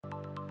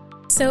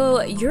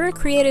So you're a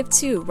creative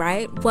too,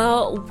 right?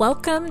 Well,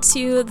 welcome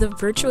to the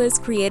Virtuous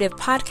Creative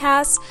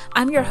Podcast.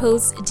 I'm your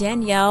host,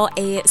 Danielle,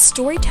 a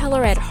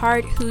storyteller at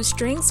heart who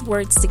strings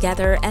words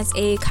together as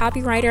a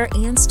copywriter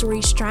and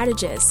story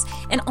strategist,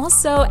 and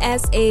also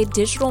as a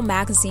digital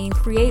magazine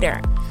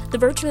creator. The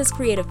Virtuous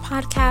Creative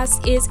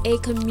Podcast is a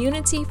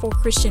community for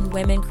Christian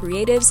women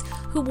creatives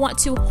who want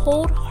to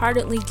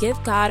wholeheartedly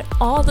give God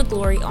all the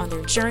glory on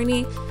their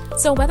journey.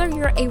 So whether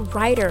you're a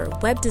writer,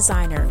 web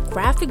designer,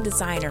 graphic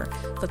designer,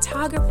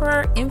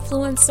 photographer,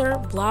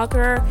 influencer,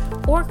 blogger,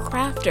 or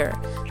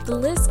crafter, the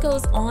list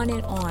goes on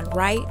and on,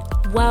 right?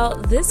 Well,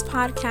 this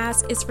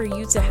podcast is for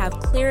you to have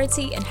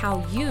clarity in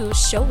how you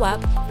show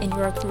up in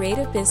your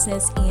creative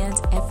business and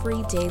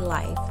everyday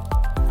life.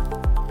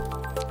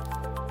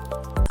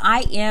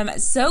 I am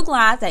so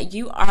glad that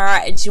you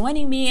are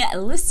joining me,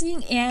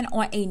 listening in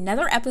on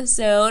another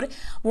episode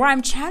where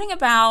I'm chatting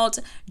about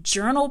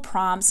journal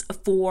prompts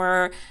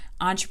for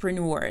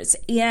entrepreneurs.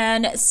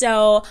 And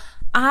so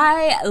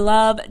I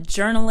love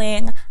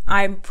journaling.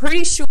 I'm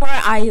pretty sure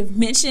I have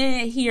mentioned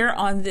it here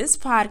on this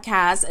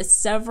podcast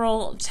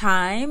several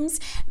times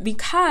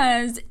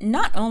because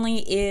not only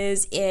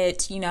is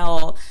it,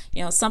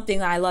 something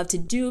that I love to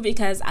do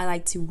because I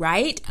like to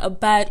write,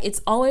 but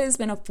it's always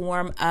been a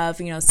form of,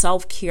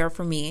 self-care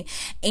for me.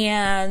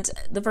 And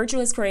the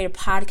Virtuous Creative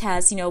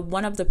Podcast,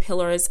 one of the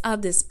pillars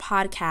of this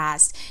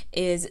podcast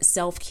is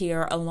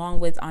self-care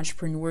along with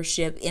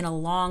entrepreneurship and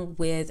along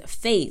with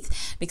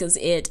faith because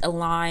it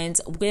aligns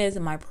with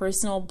my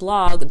personal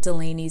blog,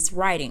 Delaney's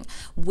Writing,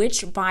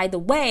 which, by the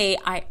way,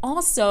 I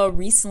also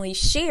recently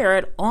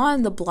shared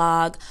on the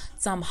blog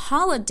some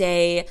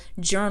holiday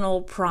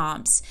journal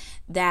prompts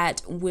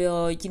that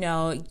will,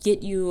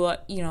 get you,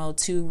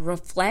 to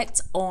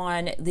reflect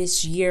on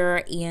this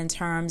year in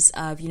terms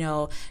of,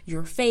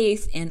 your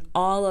faith and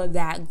all of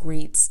that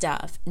great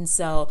stuff. And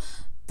so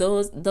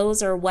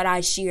those are what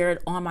I shared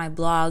on my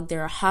blog.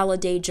 They're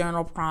holiday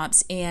journal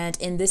prompts. And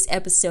in this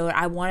episode,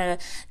 I want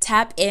to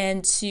tap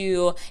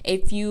into a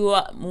few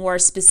more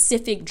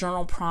specific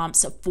journal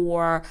prompts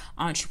for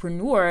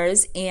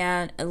entrepreneurs.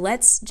 And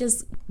let's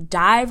just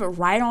dive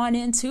right on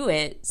into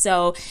it.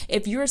 So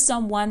if you're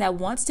someone that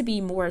wants to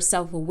be more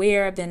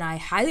self-aware, then I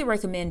highly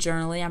recommend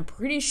journaling. I'm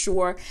pretty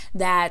sure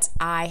that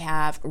I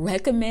have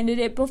recommended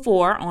it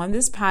before on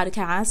this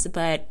podcast,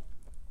 but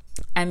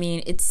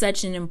it's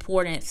such an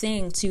important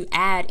thing to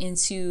add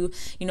into,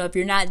 if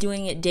you're not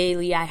doing it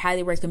daily, I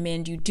highly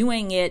recommend you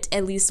doing it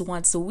at least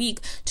once a week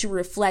to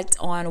reflect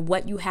on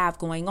what you have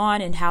going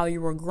on and how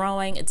you are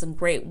growing. It's a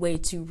great way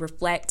to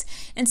reflect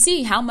and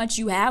see how much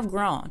you have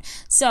grown.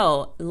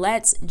 So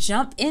let's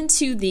jump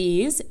into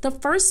these. The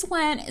first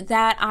one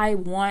that I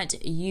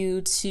want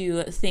you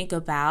to think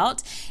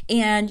about,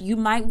 and you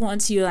might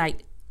want to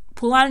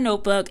pull out a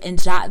notebook and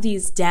jot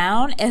these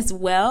down as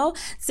well.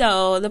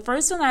 So the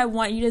first one I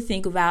want you to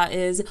think about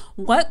is,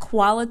 what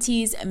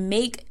qualities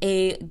make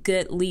a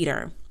good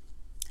leader?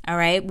 All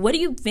right. What do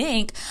you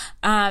think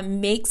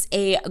makes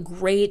a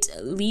great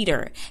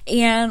leader?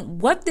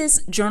 And what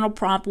this journal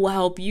prompt will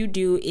help you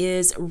do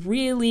is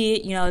really,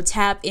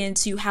 tap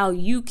into how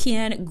you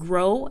can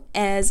grow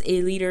as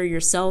a leader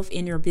yourself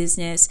in your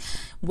business,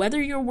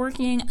 whether you're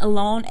working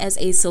alone as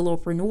a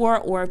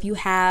solopreneur or if you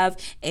have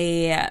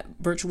a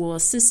virtual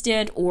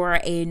assistant or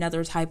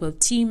another type of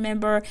team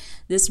member.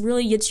 This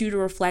really gets you to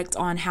reflect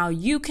on how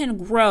you can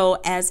grow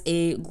as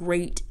a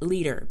great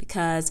leader,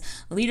 because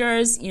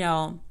leaders,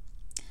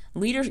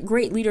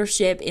 great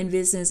leadership in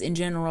business in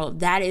general,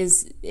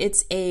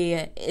 it's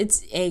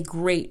a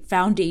great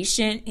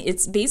foundation.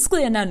 It's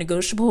basically a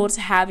non-negotiable to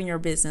have in your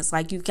business.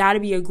 You've got to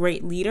be a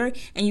great leader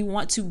and you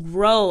want to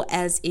grow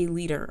as a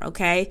leader,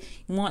 okay?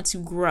 You want to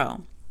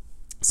grow.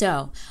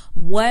 So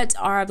what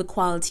are the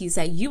qualities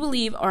that you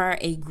believe are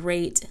a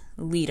great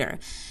leader?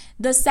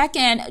 The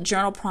second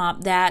journal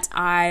prompt that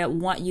I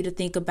want you to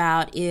think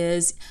about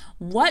is,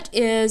 what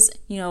is,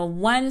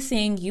 one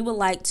thing you would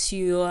like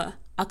to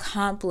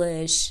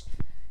accomplish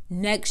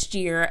next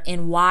year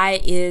and why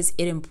is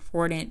it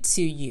important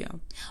to you?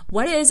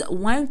 What is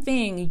one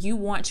thing you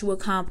want to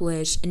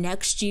accomplish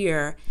next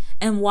year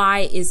and why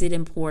is it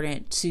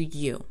important to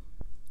you?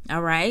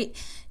 All right.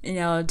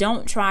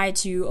 Don't try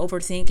to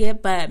overthink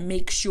it, but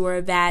make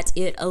sure that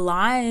it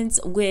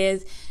aligns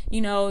with,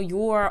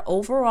 your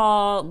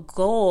overall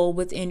goal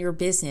within your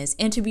business.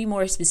 And to be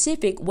more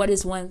specific, what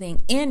is one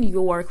thing in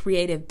your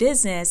creative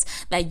business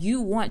that you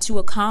want to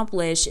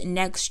accomplish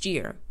next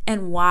year?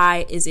 And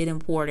why is it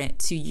important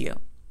to you?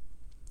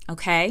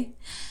 Okay.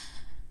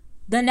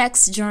 The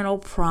next journal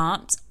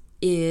prompt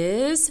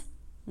is,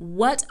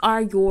 what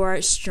are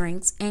your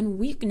strengths and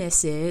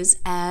weaknesses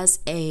as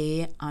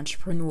an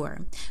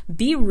entrepreneur?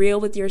 Be real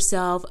with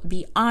yourself.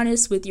 Be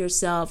honest with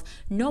yourself.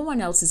 No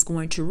one else is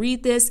going to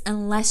read this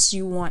unless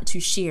you want to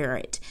share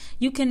it.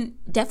 You can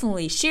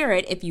definitely share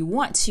it if you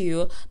want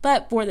to,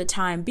 but for the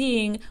time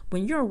being,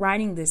 when you're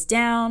writing this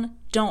down,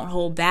 don't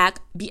hold back.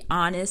 Be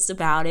honest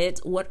about it.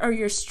 What are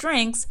your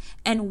strengths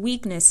and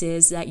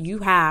weaknesses that you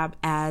have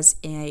as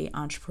an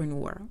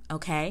entrepreneur?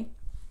 Okay.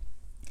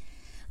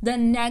 The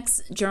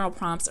next journal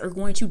prompts are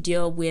going to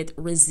deal with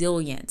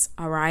resilience,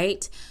 all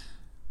right?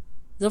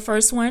 The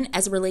first one,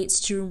 as it relates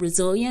to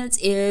resilience,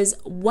 is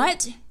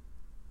what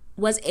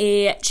was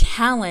a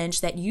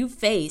challenge that you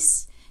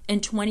faced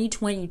in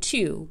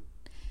 2022?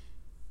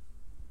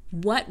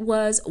 What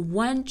was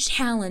one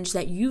challenge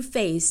that you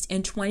faced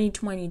in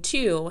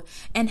 2022,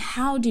 and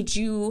how did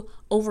you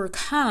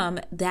overcome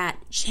that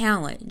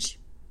challenge?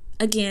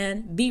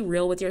 Again, be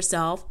real with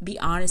yourself, be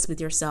honest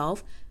with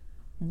yourself.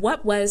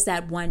 What was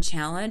that one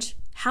challenge?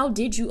 How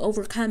did you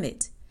overcome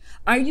it?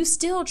 Are you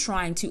still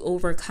trying to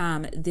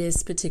overcome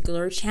this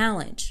particular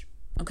challenge?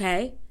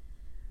 Okay?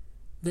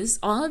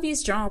 All of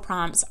these journal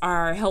prompts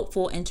are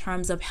helpful in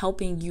terms of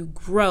helping you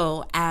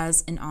grow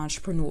as an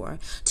entrepreneur,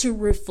 to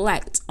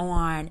reflect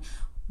on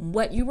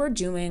what you are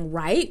doing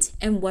right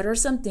and what are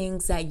some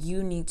things that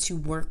you need to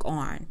work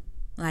on.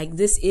 Like,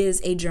 this is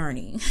a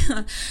journey.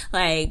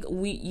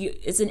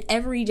 It's an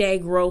everyday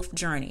growth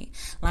journey.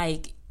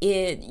 Like,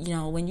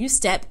 when you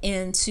step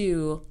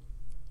into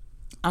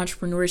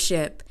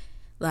entrepreneurship,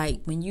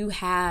 like when you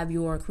have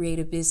your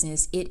creative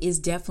business, it is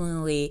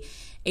definitely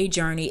a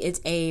journey.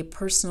 It's a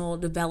personal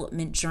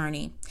development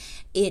journey.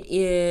 It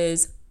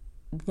is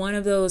one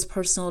of those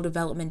personal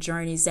development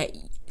journeys that,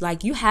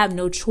 like, you have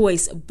no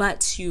choice but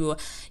to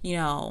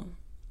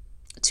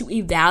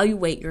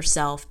evaluate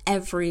yourself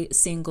every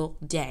single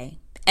day.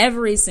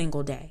 Every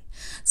single day.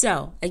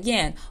 So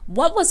again,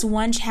 what was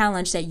one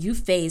challenge that you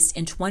faced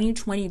in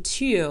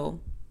 2022,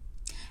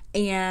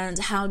 and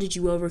how did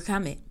you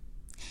overcome it?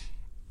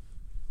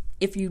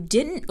 If you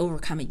didn't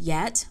overcome it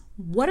yet,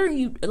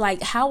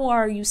 how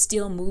are you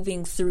still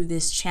moving through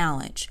this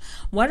challenge?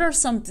 What are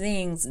some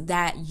things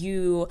that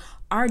you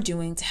are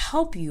doing to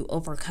help you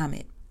overcome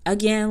it?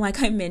 Again,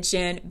 like I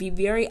mentioned, be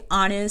very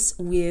honest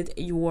with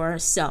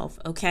yourself,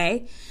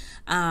 okay?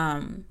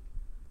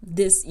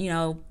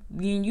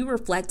 When you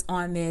reflect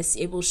on this,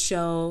 it will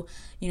show,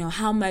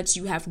 how much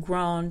you have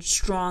grown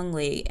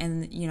strongly,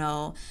 and,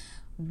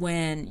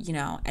 when,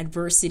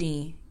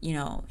 adversity,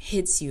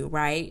 hits you,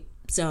 right?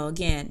 So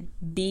again,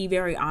 be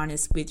very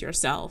honest with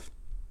yourself.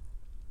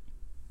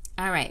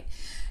 All right.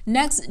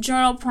 Next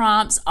journal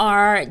prompts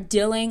are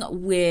dealing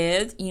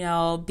with,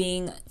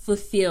 being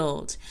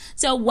fulfilled.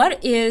 So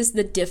what is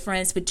the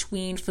difference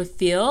between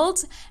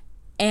fulfilled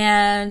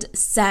and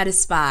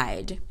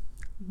satisfied?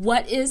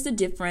 What is the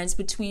difference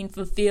between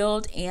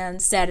fulfilled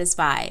and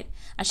satisfied?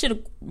 I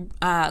should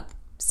have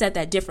said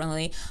that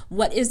differently.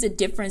 What is the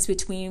difference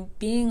between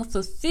being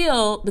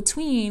fulfilled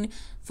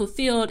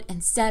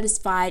and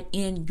satisfied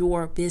in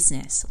your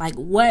business? Like,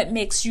 what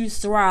makes you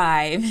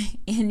thrive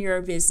in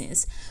your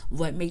business?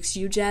 What makes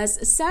you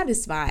just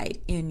satisfied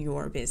in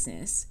your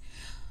business?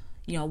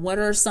 What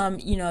are some,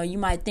 you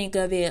might think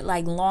of it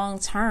like long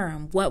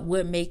term. What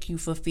would make you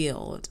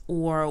fulfilled?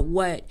 Or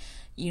what,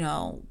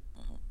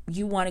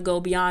 you want to go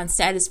beyond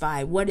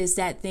satisfied? What is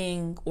that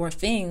thing or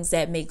things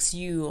that makes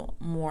you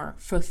more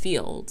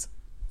fulfilled?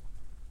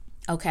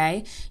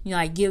 Okay.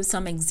 Give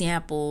some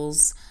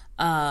examples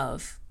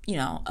of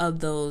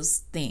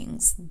those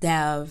things,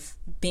 of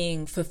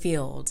being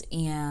fulfilled,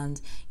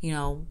 and,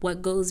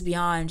 what goes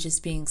beyond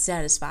just being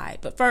satisfied.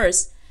 But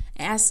first,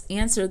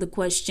 answer the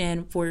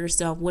question for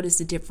yourself. What is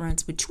the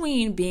difference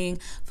between being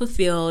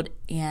fulfilled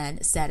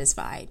and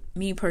satisfied?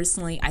 Me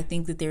personally, I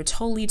think that they're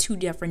totally two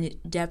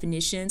different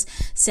definitions.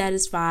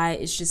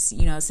 Satisfied is just,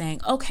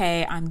 saying,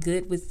 okay, I'm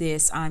good with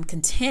this. I'm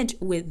content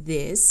with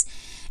this,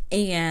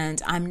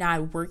 and I'm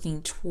not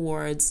working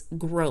towards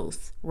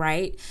growth,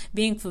 right?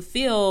 Being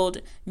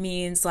fulfilled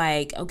means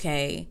like,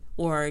 okay,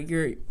 or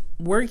you're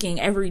working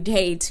every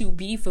day to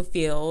be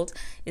fulfilled.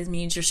 It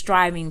means you're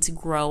striving to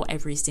grow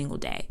every single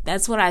day.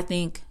 That's what I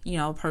think,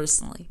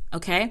 personally,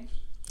 okay?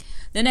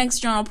 The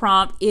next journal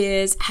prompt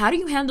is, how do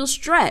you handle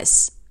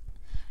stress?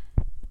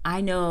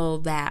 I know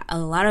that a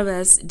lot of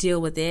us deal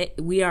with it.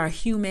 We are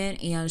human,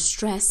 and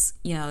stress,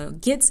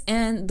 gets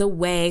in the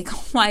way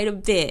quite a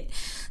bit.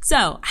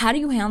 So, how do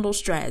you handle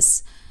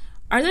stress?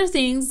 Are there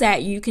things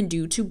that you can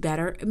do to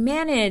better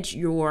manage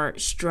your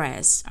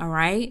stress? All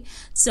right.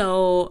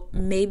 So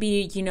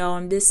maybe,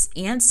 in this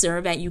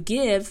answer that you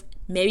give,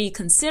 maybe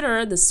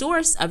consider the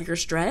source of your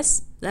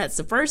stress. That's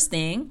the first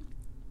thing.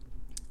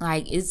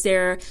 Like, is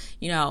there,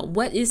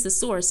 what is the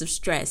source of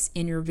stress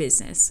in your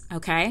business?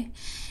 Okay.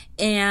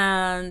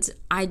 And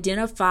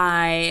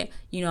identify,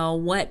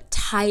 what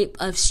type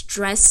of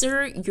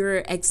stressor you're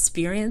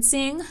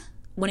experiencing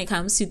when it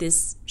comes to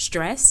this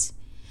stress.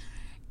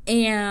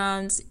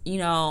 And,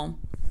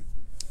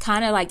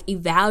 kind of like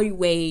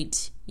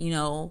evaluate,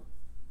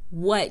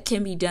 what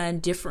can be done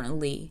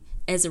differently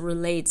as it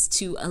relates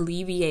to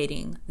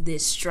alleviating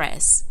this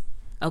stress.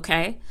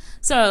 Okay.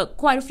 So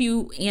quite a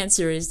few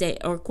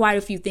quite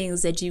a few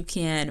things that you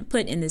can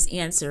put in this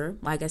answer.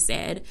 Like I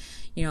said,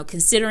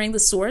 considering the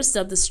source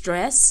of the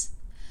stress,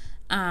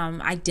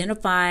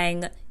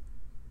 identifying,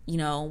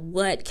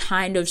 what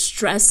kind of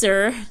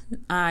stressor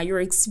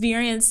you're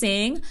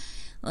experiencing.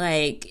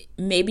 Like,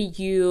 maybe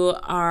you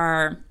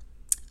are,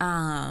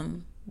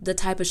 the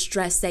type of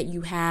stress that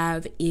you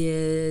have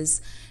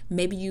is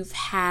Maybe you've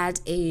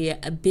had a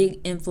big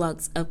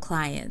influx of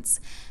clients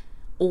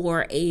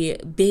or a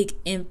big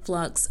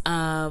influx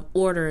of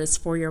orders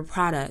for your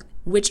product,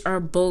 which are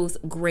both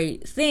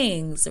great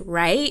things,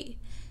 right?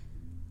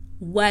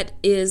 What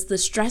is the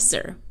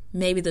stressor?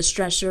 Maybe the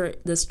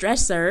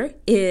stressor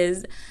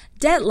is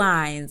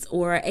deadlines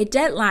or a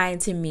deadline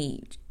to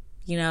meet.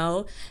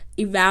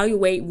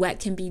 Evaluate what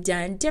can be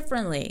done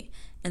differently.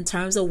 In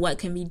terms of what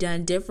can be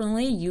done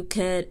differently, you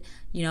could,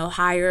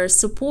 hire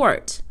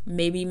support,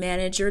 maybe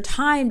manage your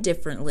time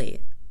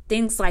differently,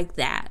 things like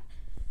that.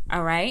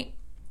 All right.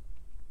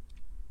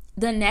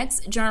 The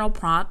next journal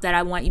prompt that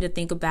I want you to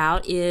think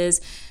about is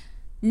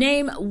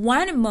name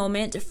one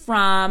moment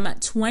from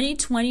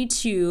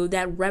 2022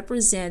 that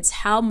represents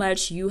how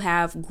much you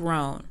have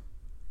grown.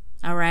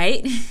 All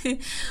right.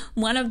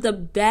 One of the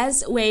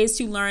best ways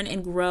to learn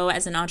and grow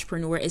as an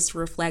entrepreneur is to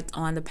reflect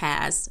on the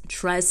past.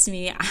 Trust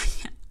me,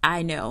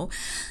 I know.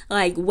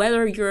 Like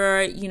whether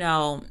you're,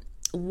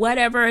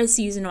 whatever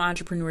season of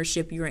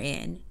entrepreneurship you're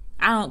in,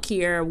 I don't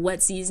care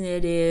what season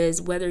it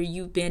is, whether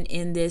you've been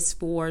in this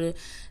for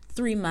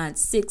 3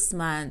 months, 6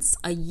 months,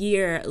 a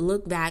year,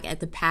 look back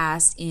at the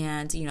past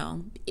and,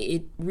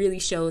 it really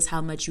shows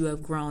how much you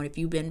have grown if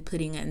you've been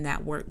putting in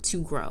that work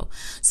to grow.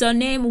 So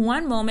name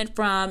one moment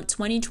from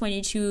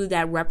 2022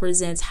 that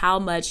represents how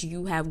much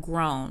you have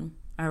grown.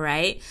 All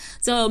right.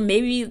 So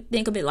maybe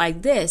think of it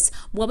like this.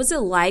 What was it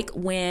like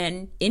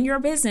when in your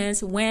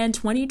business when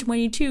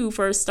 2022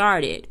 first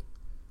started?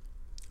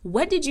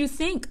 What did you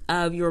think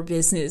of your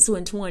business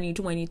when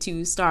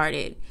 2022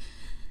 started?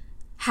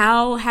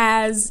 How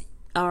have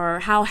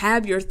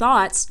your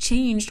thoughts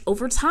changed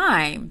over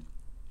time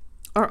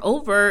or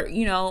over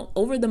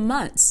the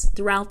months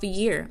throughout the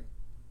year?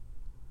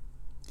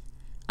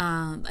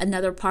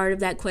 Another part of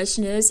that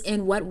question is,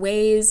 in what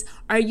ways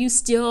are you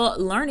still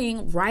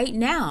learning right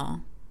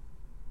now?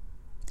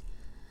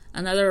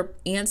 Another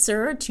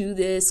answer to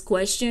this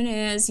question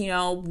is,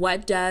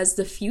 what does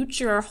the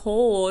future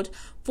hold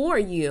for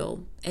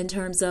you in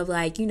terms of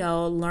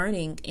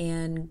learning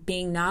and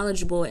being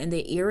knowledgeable in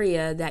the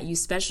area that you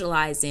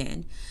specialize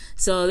in?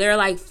 So there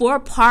are 4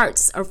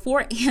 parts or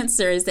 4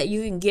 answers that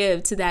you can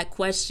give to that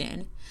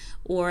question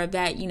or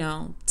that,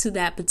 to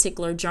that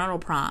particular journal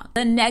prompt.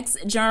 The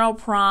next journal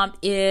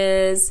prompt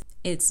is,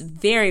 it's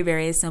very,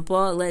 very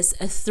simple. List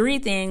 3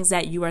 things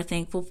that you are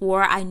thankful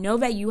for. I know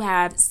that you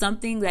have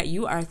something that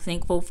you are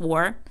thankful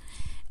for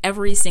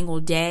every single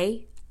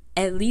day,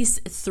 at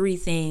least 3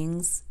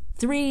 things.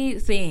 3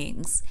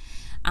 things.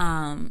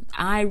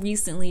 I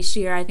recently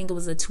shared, I think it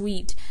was a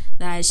tweet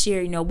that I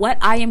shared, what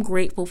I am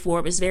grateful for.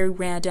 It was very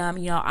random.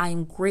 I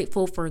am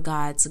grateful for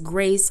God's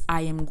grace.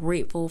 I am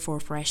grateful for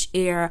fresh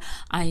air.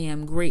 I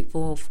am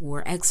grateful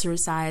for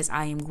exercise.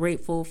 I am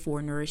grateful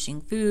for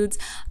nourishing foods.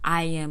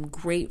 I am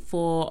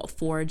grateful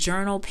for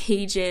journal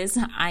pages.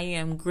 I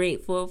am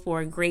grateful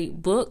for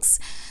great books.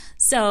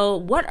 So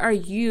what are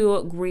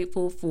you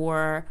grateful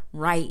for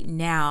right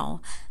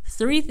now?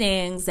 3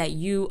 things that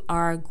you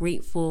are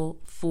grateful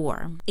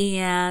for.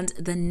 And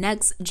the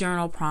next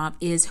journal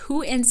prompt is,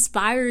 who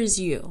inspires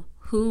you?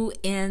 Who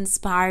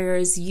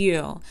inspires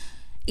you?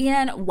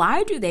 And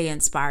why do they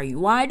inspire you?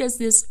 Why does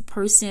this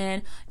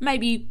person, it might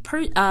be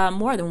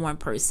more than one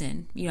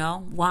person,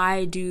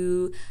 why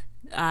do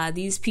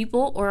these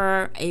people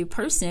or a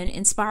person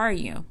inspire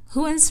you?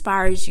 Who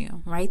inspires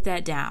you? Write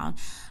that down.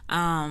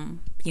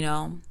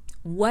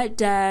 What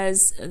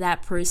does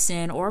that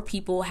person or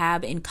people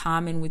have in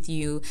common with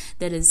you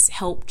that has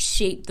helped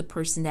shape the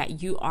person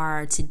that you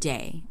are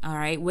today? All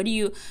right. What do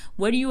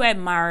you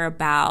admire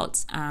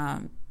about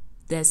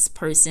this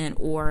person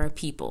or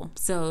people?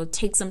 So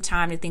take some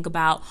time to think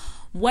about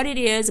what it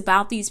is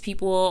about these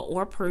people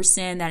or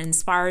person that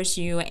inspires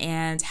you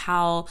and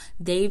how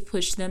they've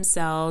pushed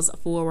themselves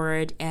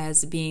forward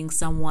as being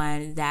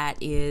someone that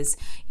is,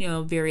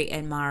 very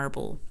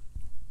admirable.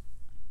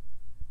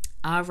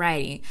 All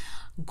righty.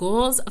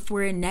 Goals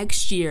for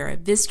next year.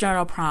 This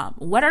journal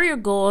prompt. What are your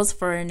goals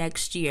for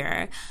next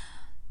year?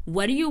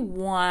 What do you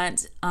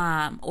want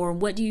or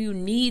what do you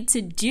need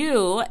to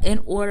do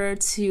in order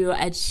to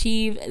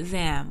achieve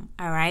them?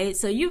 All right.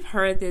 So you've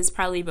heard this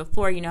probably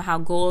before, how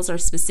goals are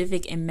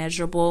specific and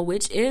measurable,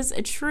 which is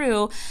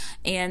true,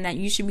 and that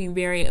you should be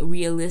very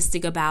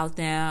realistic about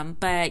them.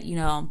 But,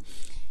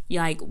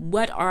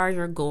 what are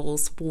your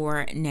goals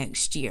for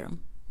next year?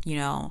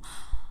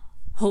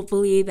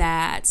 Hopefully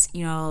that,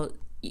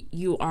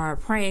 you are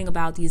praying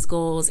about these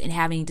goals and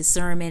having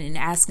discernment and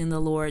asking the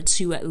Lord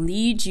to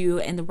lead you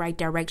in the right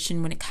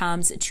direction when it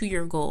comes to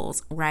your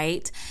goals,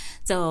 right?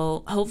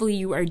 So hopefully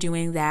you are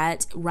doing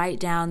that. Write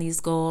down these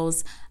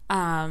goals.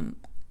 In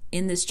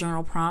this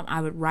journal prompt,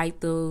 I would write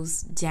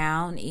those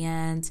down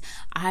and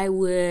I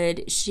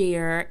would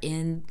share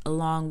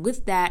along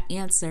with that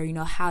answer,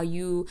 how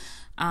you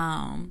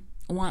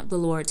want the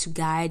Lord to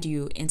guide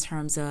you in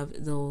terms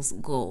of those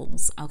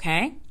goals,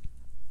 okay?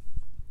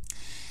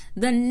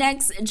 The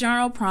next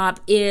journal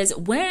prompt is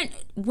when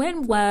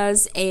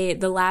was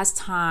the last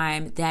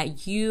time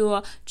that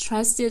you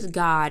trusted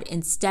God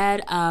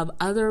instead of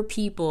other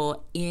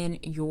people in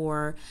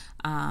your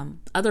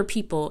other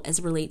people as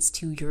it relates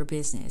to your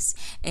business?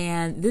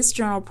 And this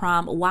journal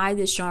prompt, why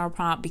this journal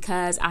prompt?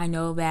 Because I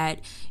know that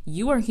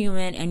you are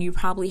human and you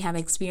probably have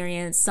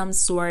experienced some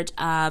sort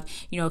of,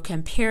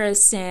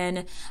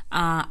 comparison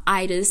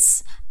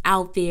itis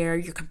out there.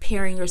 You're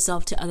comparing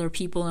yourself to other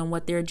people and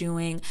what they're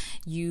doing.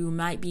 You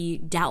might be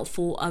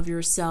doubtful of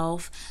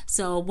yourself.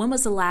 So when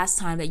was the last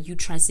time that you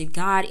trusted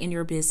God in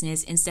your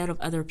business instead of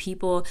other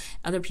people,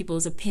 other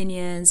people's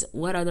opinions,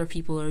 what other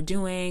people are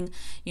doing?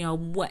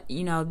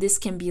 This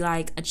can be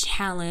like a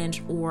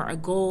challenge or a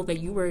challenge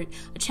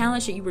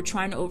that you were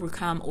trying to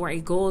overcome, or a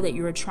goal that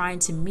you were trying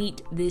to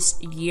meet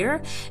this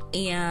year,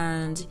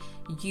 and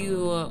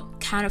you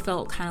kind of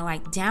felt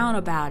like down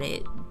about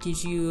it.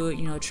 Did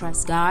you,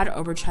 trust God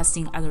over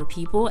trusting other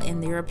people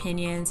and their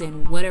opinions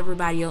and what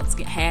everybody else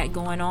had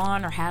going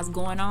on or has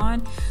going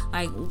on?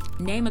 Like,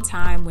 name a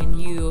time when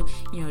you,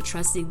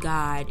 trusted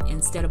God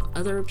instead of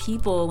other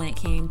people when it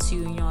came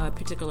to, a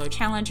particular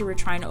challenge you were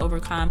trying to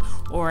overcome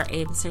or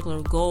a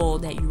particular goal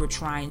that you were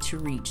trying to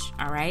reach.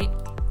 All right.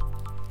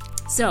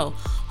 So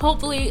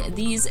hopefully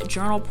these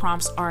journal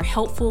prompts are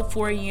helpful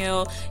for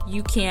you.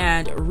 You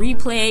can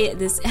replay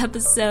this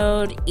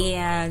episode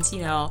and,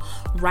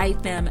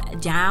 write them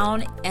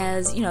down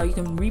as, you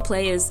can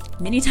replay as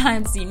many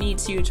times as you need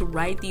to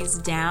write these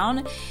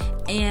down.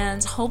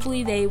 And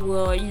hopefully they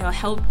will,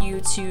 help you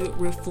to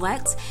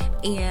reflect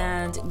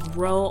and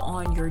grow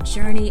on your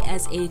journey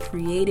as a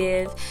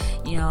creative.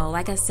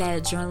 Like I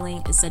said,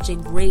 journaling is such a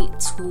great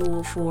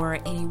tool for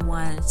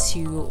anyone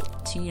to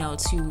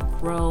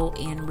grow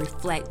and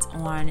reflect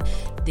on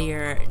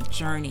their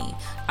journey.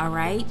 All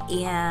right.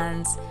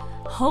 And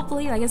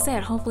hopefully, like I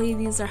said, hopefully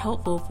these are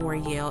helpful for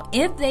you.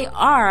 If they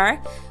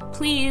are,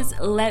 please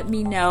let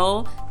me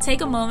know.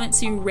 Take a moment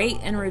to rate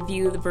and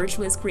review the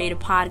Virtuous Creative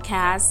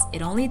Podcast.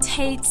 It only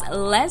takes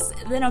less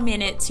than a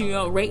minute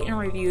to rate and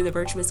review the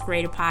Virtuous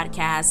Creative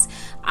Podcast.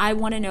 I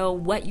want to know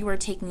what you are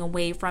taking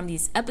away from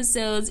these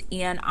episodes,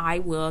 and I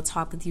will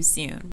talk with you soon.